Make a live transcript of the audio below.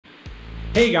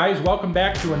Hey guys, welcome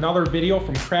back to another video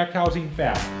from Cracked Housing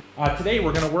Fab. Today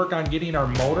we're going to work on getting our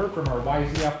motor from our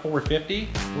YZF450.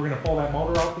 We're going to pull that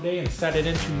motor out today and set it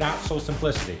into Not So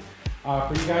Simplicity.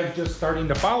 For you guys just starting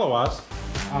to follow us,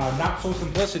 Not So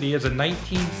Simplicity is a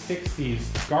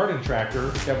 1960s garden tractor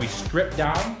that we stripped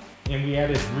down and we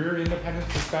added rear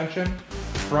independent suspension,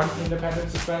 front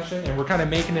independent suspension, and we're kind of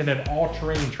making it an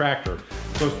all-terrain tractor.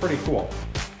 So it's pretty cool.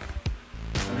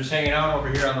 I'm just hanging out over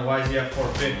here on the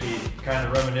YZF450, kind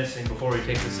of reminiscing before we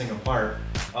take this thing apart.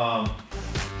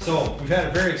 So we've had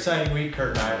a very exciting week,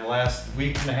 Kurt and I, the last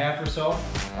week and a half or so.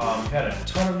 We've had a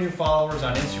ton of new followers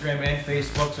on Instagram and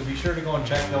Facebook, so be sure to go and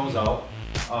check those out.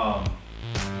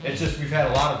 It's just we've had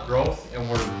a lot of growth and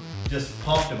we're just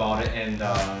pumped about it, and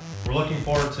we're looking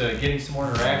forward to getting some more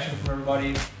interaction from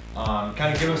everybody.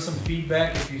 Kind of give us some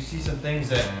feedback if you see some things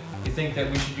that you think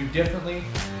that we should do differently.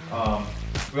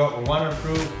 We want to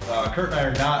improve. Kurt and I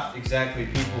are not exactly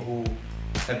people who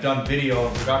have done video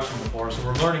and production before, so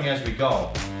we're learning as we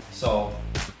go. So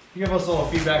if you give us a little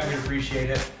feedback, we'd appreciate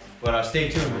it. But stay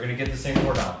tuned, we're going to get this thing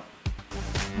poured out.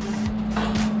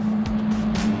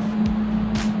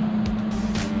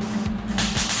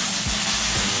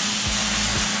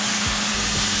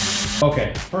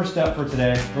 Okay, first step for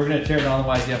today, we're going to tear down the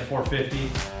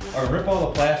YZF450, rip all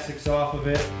the plastics off of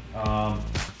it,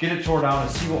 get it tore down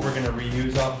and see what we're going to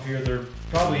reuse off of here. There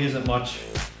probably isn't much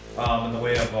in the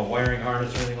way of a wiring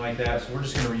harness or anything like that, so we're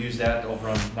just going to reuse that over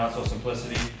on Not So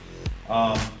Simplicity.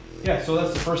 Yeah, so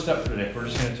that's the first step for today. We're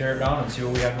just going to tear it down and see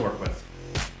what we have to work with.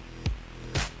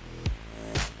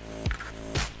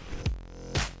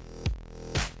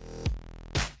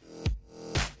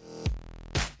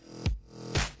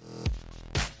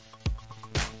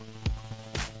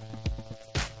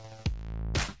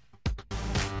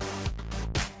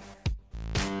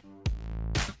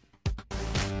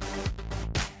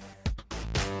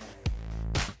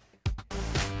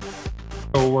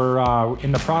 So we're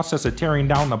in the process of tearing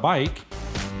down the bike.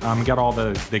 We got all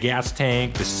the gas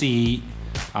tank, the seat,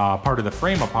 part of the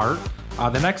frame apart.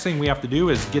 The next thing we have to do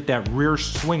is get that rear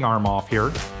swing arm off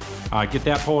here. Get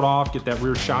that pulled off, get that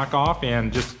rear shock off,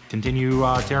 and just continue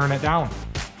tearing it down.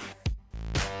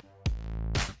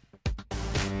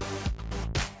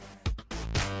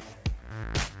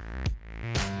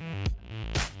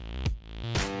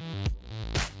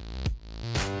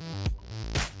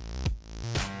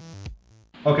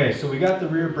 Okay, so we got the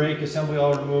rear brake assembly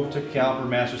all removed, took caliper,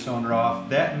 master cylinder off.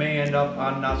 That may end up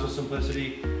on Not So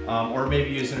Simplicity, or maybe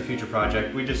used in a future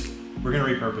project. We're gonna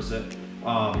repurpose it.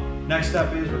 Next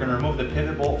step is we're gonna remove the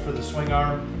pivot bolt for the swing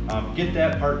arm, get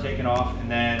that part taken off, and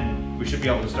then we should be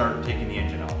able to start taking the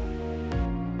engine out.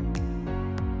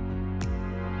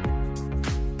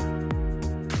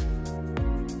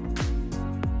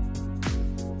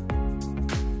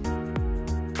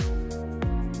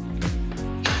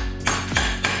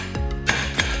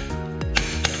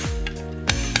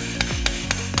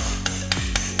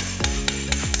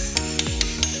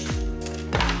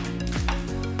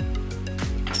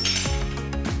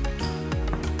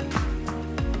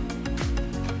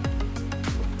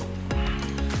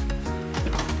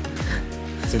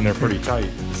 It's in there pretty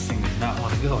tight. This thing does not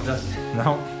want to go, does it?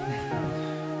 No.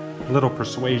 Little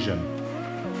persuasion.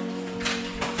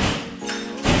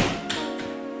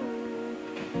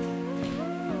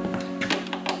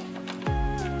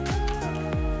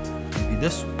 Maybe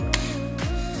this one.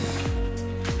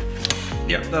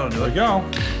 Yep, that'll do it. There we go.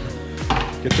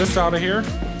 Get this out of here.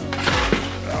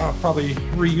 I'll probably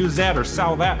reuse that or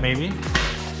sell that maybe.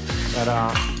 But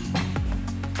all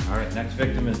right, next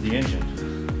victim is the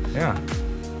engine. Yeah.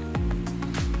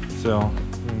 So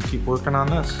we're gonna keep working on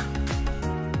this.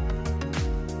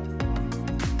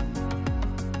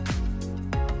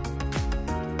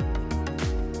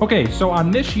 Okay, so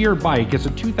on this year bike, it's a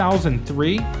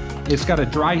 2003. It's got a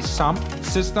dry sump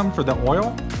system for the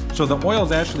oil. So the oil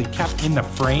is actually kept in the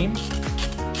frame.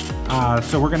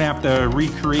 So we're gonna have to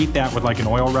recreate that with like an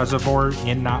oil reservoir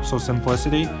in Not So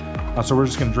Simplicity. So we're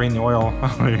just gonna drain the oil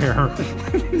out of here.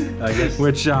 I guess.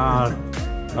 Which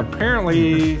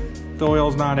apparently the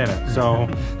oil's not in it. So,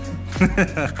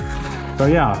 so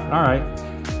yeah, all right.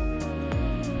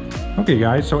 Okay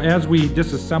guys, so as we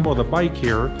disassemble the bike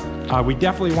here, we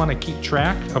definitely want to keep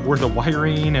track of where the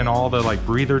wiring and all the like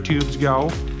breather tubes go.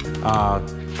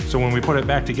 So when we put it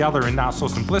back together in Not So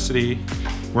Simplicity,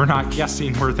 we're not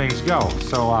guessing where things go.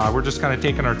 So we're just kind of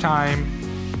taking our time,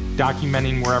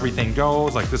 documenting where everything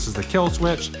goes. Like this is the kill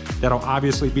switch. That'll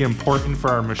obviously be important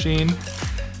for our machine.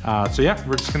 So yeah,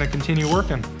 we're just gonna continue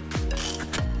working.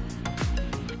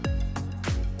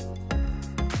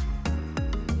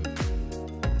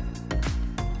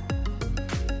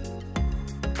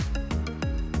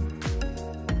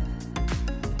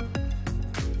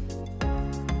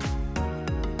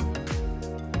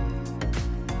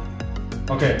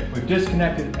 Okay, we've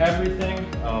disconnected everything,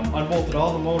 unbolted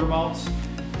all the motor mounts,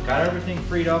 got everything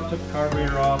freed up, took the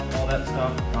carburetor off, all that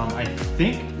stuff. I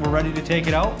think we're ready to take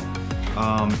it out.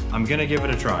 I'm gonna give it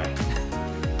a try.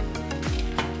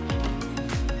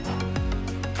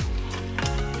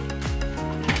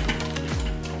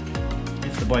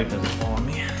 If the bike doesn't fall on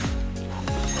me.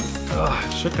 Ugh,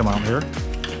 it should come out here.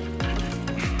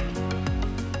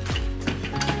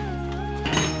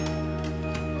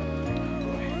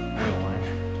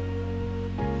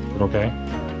 Okay.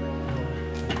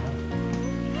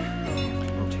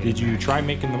 Did you try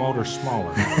making the motor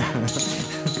smaller?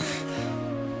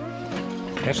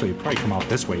 Actually, it'd probably come out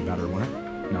this way better, wouldn't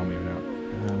it? No, maybe not.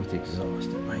 With the exhaust,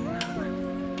 it might not.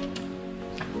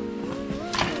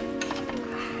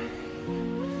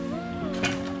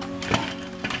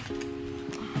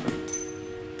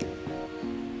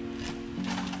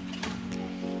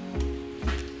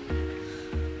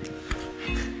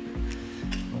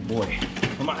 Oh boy,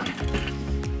 come on.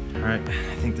 All right,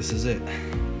 I think this is it.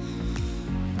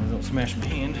 Don't smash my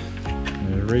hand.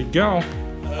 There we go.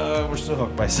 We're still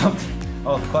hooked by something.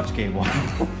 Oh, the clutch cable.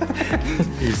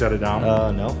 You set it down?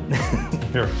 No.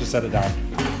 Here, just set it down.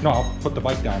 No, I'll put the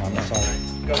bike down on the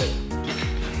side. Got it.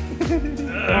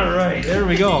 All right, there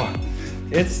we go.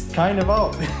 It's kind of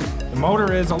out. The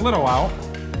motor is a little out.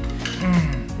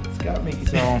 It's got me.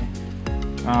 So,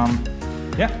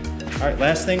 yeah. All right,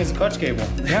 last thing is the clutch cable.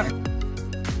 Yeah.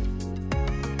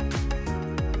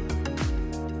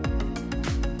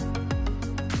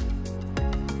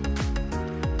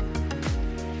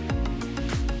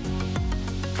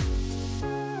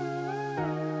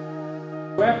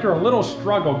 After a little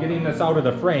struggle getting this out of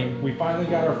the frame, we finally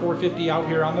got our 450 out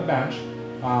here on the bench.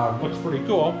 Looks pretty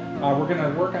cool. We're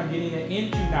gonna work on getting it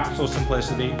into Not So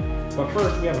Simplicity, but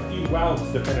first we have a few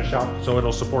welds to finish up so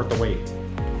it'll support the weight.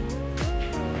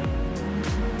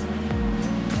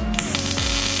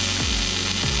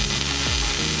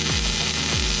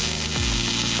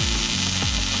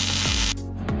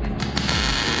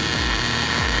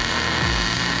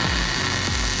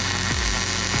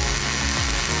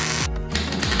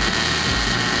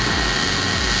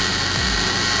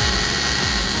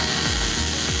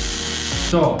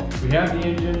 So we have the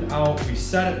engine out, we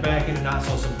set it back into Not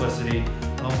So Simplicity.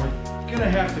 We're gonna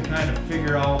have to kind of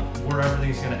figure out where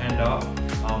everything's gonna end up.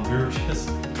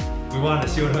 We wanted to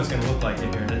see what it was gonna look like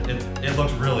in here, and it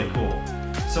looks really cool.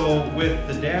 So with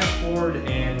the dashboard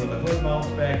and with the hood mounts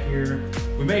back here,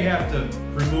 we may have to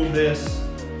remove this,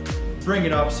 bring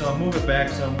it up some, move it back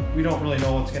some. We don't really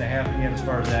know what's gonna happen yet as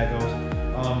far as that goes.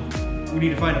 We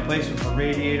need to find a placement for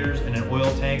radiators and an oil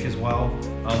tank as well.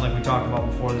 Like we talked about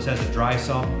before, this has a dry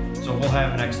sump, so we'll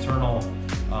have an external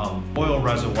oil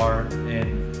reservoir,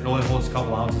 and it only holds a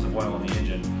couple ounces of oil in the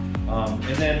engine.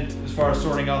 And then as far as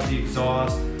sorting out the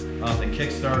exhaust, the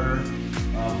Kickstarter,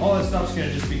 all that stuff's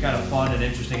gonna just be kind of fun and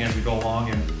interesting as we go along,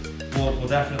 and we'll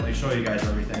definitely show you guys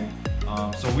everything.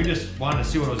 So we just wanted to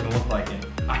see what it was gonna look like, and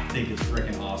I think it's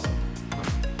freaking awesome.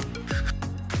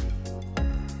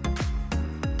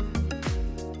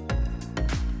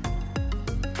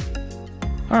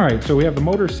 All right, so we have the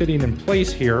motor sitting in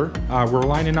place here. We're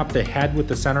lining up the head with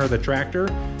the center of the tractor,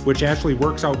 which actually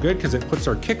works out good because it puts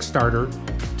our Kickstarter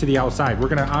to the outside. We're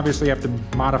gonna obviously have to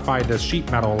modify the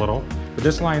sheet metal a little, but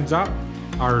this lines up.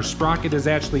 Our sprocket is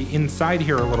actually inside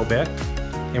here a little bit,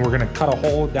 and we're gonna cut a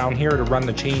hole down here to run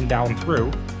the chain down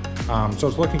through. So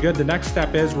it's looking good. The next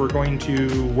step is we're going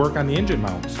to work on the engine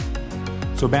mounts.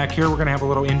 So back here, we're gonna have a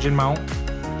little engine mount,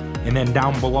 and then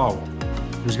down below,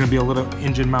 there's gonna be a little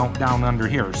engine mount down under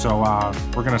here. So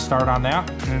we're gonna start on that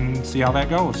and see how that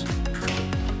goes.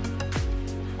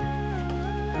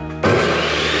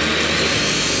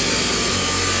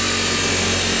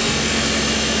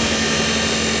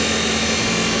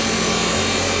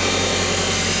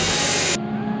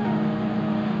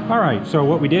 All right, so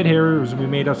what we did here is we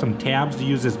made us some tabs to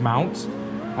use as mounts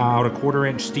out of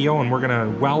 1/4-inch steel, and we're gonna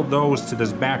weld those to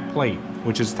this back plate,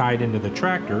 which is tied into the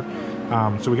tractor.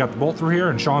 So we got the bolt through here,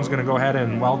 and Sean's gonna go ahead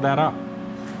and weld that up.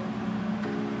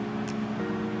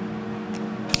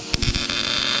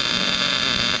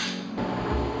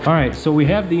 All right, so we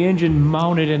have the engine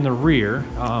mounted in the rear,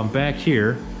 back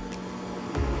here,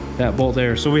 that bolt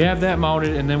there. So we have that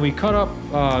mounted, and then we cut up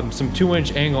some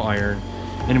 2-inch angle iron,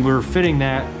 and we're fitting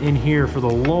that in here for the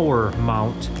lower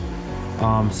mount.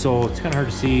 So it's kind of hard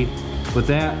to see, but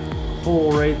that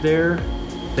hole right there,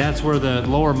 that's where the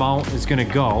lower mount is gonna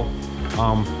go.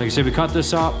 Like I said, we cut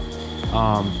this up,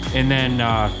 and then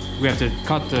we have to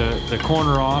cut the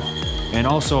corner off, and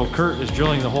also Kurt is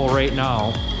drilling the hole right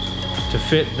now to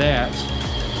fit that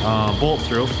bolt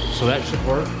through, so that should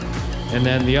work. And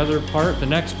then the other part, the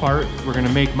next part, we're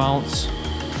gonna make mounts,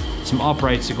 some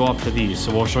uprights to go up to these.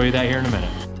 So we'll show you that here in a minute.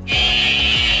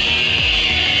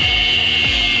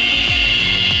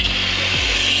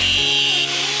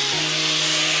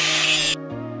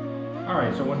 All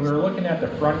right, so when we were looking at the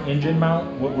front engine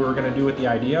mount, what we were gonna do with the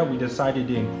idea, we decided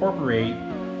to incorporate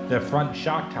the front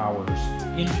shock towers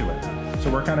into it.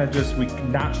 So we're kind of we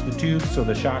notched the tubes so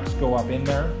the shocks go up in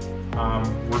there.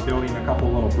 We're building a couple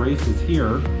little braces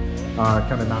here,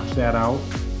 kind of notch that out.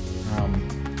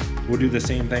 We'll do the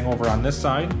same thing over on this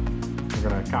side. We're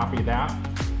gonna copy that.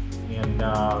 And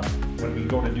when we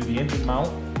go to do the engine mount,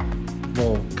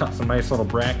 we'll cut some nice little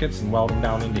brackets and weld them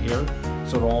down into here.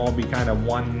 So it'll all be kind of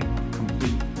one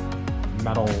complete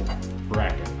metal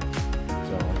bracket.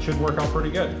 So it should work out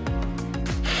pretty good.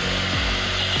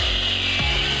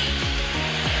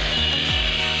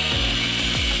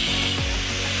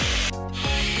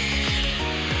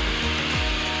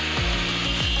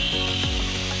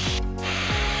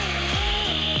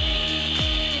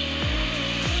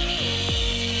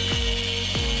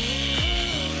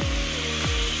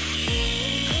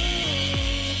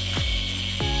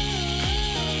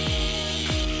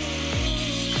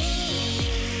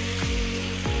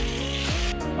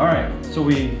 All right, so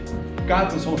we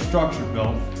got this whole structure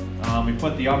built. We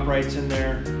put the uprights in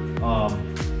there.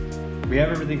 We have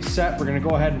everything set. We're gonna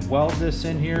go ahead and weld this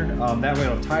in here. That way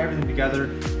it'll tie everything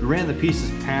together. We ran the pieces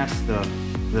past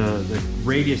the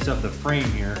radius of the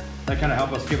frame here. That kind of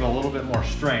helped us give it a little bit more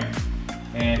strength.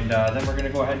 And then we're gonna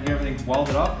go ahead and get everything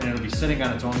welded up and it'll be sitting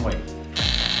on its own weight.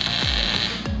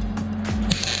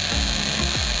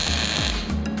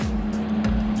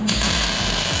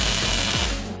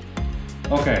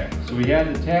 Okay, so we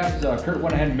had the tabs. Kurt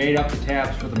went ahead and made up the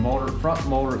tabs for the motor, front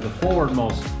motor, the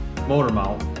forwardmost motor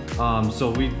mount.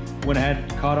 So we went ahead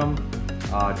and cut them,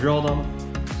 drilled them.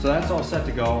 So that's all set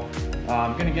to go.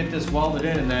 I'm gonna get this welded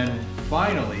in, and then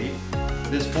finally,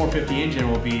 this 450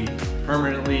 engine will be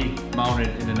permanently mounted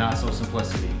into Not So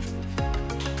Simplicity.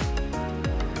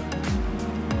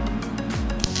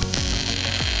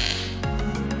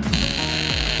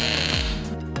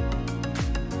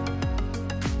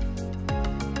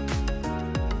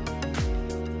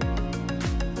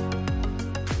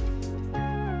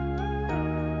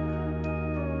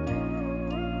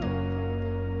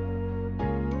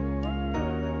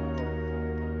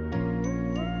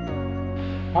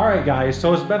 All right, guys,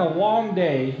 so it's been a long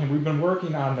day and we've been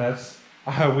working on this.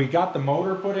 We got the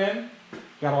motor put in,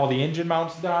 got all the engine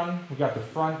mounts done, we got the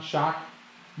front shock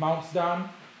mounts done,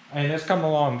 and it's coming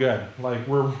along good. Like,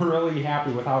 we're really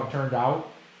happy with how it turned out.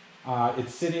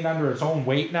 It's sitting under its own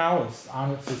weight now. It's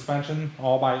on its suspension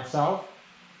all by itself.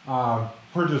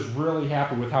 We're just really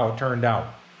happy with how it turned out.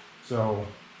 So,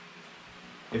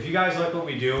 if you guys like what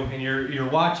we do and you're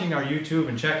watching our YouTube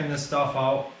and checking this stuff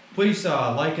out, please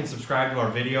like and subscribe to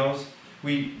our videos.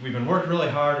 We've been working really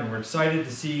hard and we're excited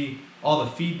to see all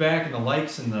the feedback and the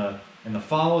likes and the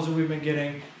follows that we've been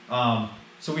getting.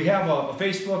 So we have a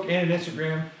Facebook and an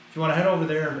Instagram. If you want to head over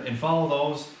there and follow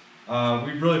those,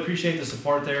 we really appreciate the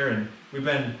support there, and we've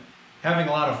been having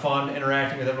a lot of fun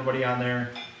interacting with everybody on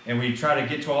there, and we try to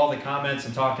get to all the comments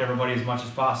and talk to everybody as much as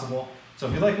possible. So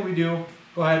if you like what we do,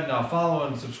 go ahead and follow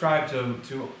and subscribe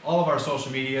to all of our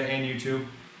social media and YouTube.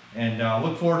 And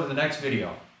look forward to the next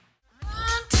video.